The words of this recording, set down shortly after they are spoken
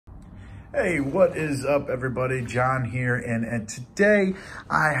Hey, what is up, everybody? John here, and today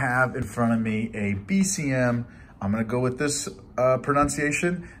I have in front of me a BCM. I'm gonna go with this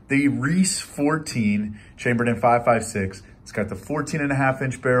pronunciation, the Reece-14, chambered in 5.56. It's got the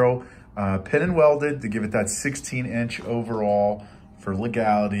 14.5-inch barrel, pin and welded to give it that 16-inch overall for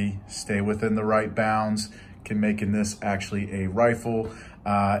legality. Stay within the right bounds, can making this actually a rifle,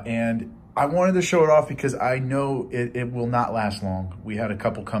 and I wanted to show it off because I know it will not last long. We had a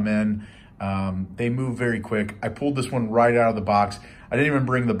couple come in. They move very quick. I pulled this one right out of the box. I didn't even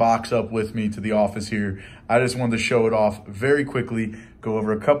bring the box up with me to the office here. I just wanted to show it off very quickly, go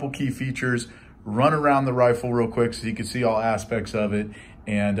over a couple key features, run around the rifle real quick so you can see all aspects of it,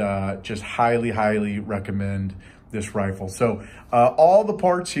 and just highly recommend this rifle. So all the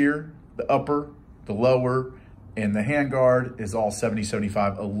parts here, the upper, the lower, and the handguard is all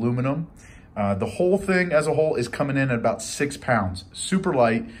 70-75 aluminum. The whole thing as a whole is coming in at about 6 pounds, super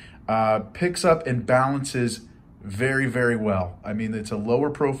light. Picks up and balances very well. I mean, it's a lower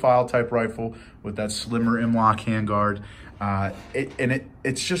profile type rifle with that slimmer M-LOK handguard.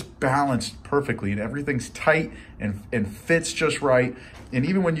 It's just balanced perfectly, and everything's tight and fits just right. And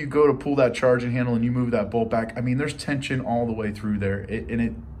even when you go to pull that charging handle and you move that bolt back, I mean, there's tension all the way through there.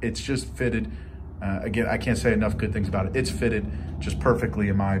 It's just fitted. Again, I can't say enough good things about it. It's fitted just perfectly,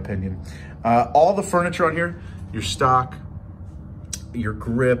 in my opinion. All the furniture on here, your stock, your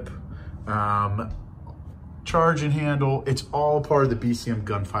grip, charging handle, it's all part of the BCM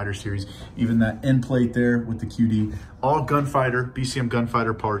Gunfighter series. Even that end plate there with the QD, all Gunfighter, BCM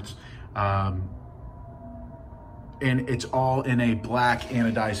Gunfighter parts. And it's all in a black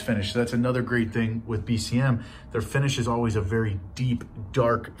anodized finish. So that's another great thing with BCM. Their finish is always a very deep,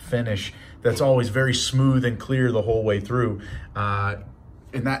 dark finish that's always very smooth and clear the whole way through. And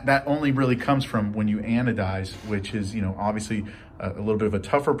that only really comes from when you anodize, which is, you know, obviously a little bit of a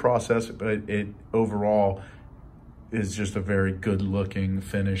tougher process, but it overall is just a very good looking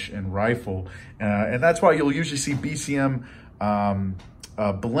finish and rifle. And that's why you'll usually see BCM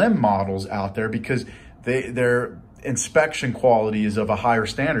blend models out there, because their inspection quality is of a higher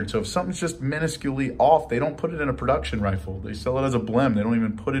standard. So if something's just minusculely off, they don't put it in a production rifle. They sell it as a blend. They don't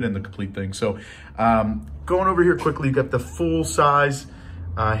even put it in the complete thing. So going over here quickly, you got the full size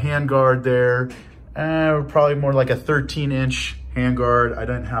handguard there, probably more like a 13-inch handguard. I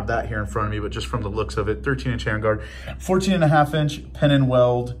didn't have that here in front of me, but just from the looks of it, 13-inch handguard, 14.5-inch pin and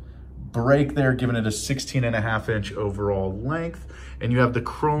weld break there, giving it a 16.5-inch overall length. And you have the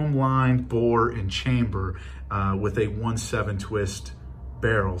chrome lined bore and chamber with a 1/7 twist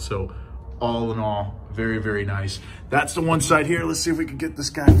barrel. So all in all, very nice. That's the one side here. Let's see if we can get this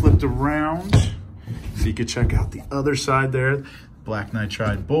guy flipped around so you can check out the other side there. Black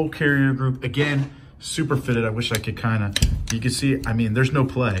nitride bolt carrier group. Again, super fitted. I wish I could you can see, I mean, there's no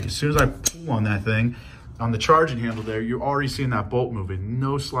play. As soon as I pull on that thing, on the charging handle there, you're already seeing that bolt moving.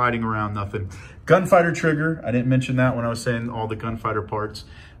 No sliding around, nothing. Gunfighter trigger. I didn't mention that when I was saying all the gunfighter parts,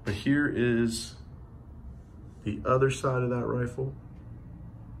 but here is the other side of that rifle.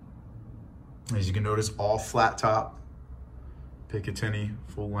 As you can notice, all flat top, Picatinny,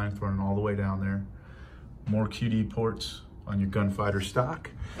 full length running all the way down there. More QD ports on your gunfighter stock.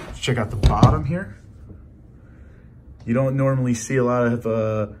 Let's check out the bottom here. You don't normally see a lot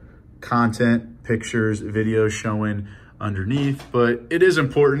of content, pictures, videos showing underneath, but it is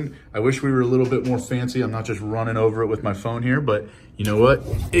important. I wish we were a little bit more fancy. I'm not just running over it with my phone here, but you know what?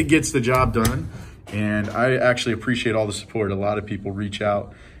 It gets the job done. And I actually appreciate all the support. A lot of people reach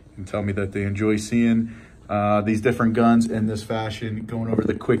out and tell me that they enjoy seeing these different guns in this fashion, going over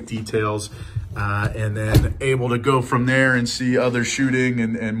the quick details, and then able to go from there and see other shooting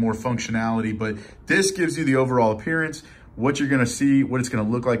and more functionality. But this gives you the overall appearance, what you're gonna see, what it's gonna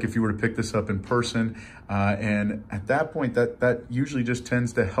look like if you were to pick this up in person. And at that point, that usually just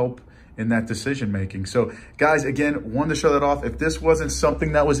tends to help in that decision making. So guys, again, wanted to show that off. If this wasn't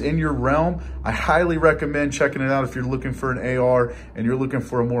something that was in your realm, I highly recommend checking it out. If you're looking for an AR and you're looking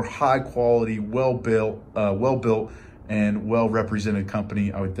for a more high quality, well-built and well-represented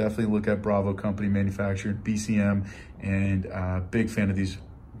company, I would definitely look at Bravo Company Manufactured, BCM, and big fan of these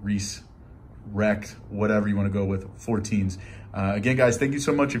Reece, Rect, whatever you want to go with, 14s. Again, guys, thank you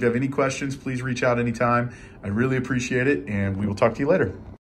so much. If you have any questions, please reach out anytime. I really appreciate it, and we will talk to you later.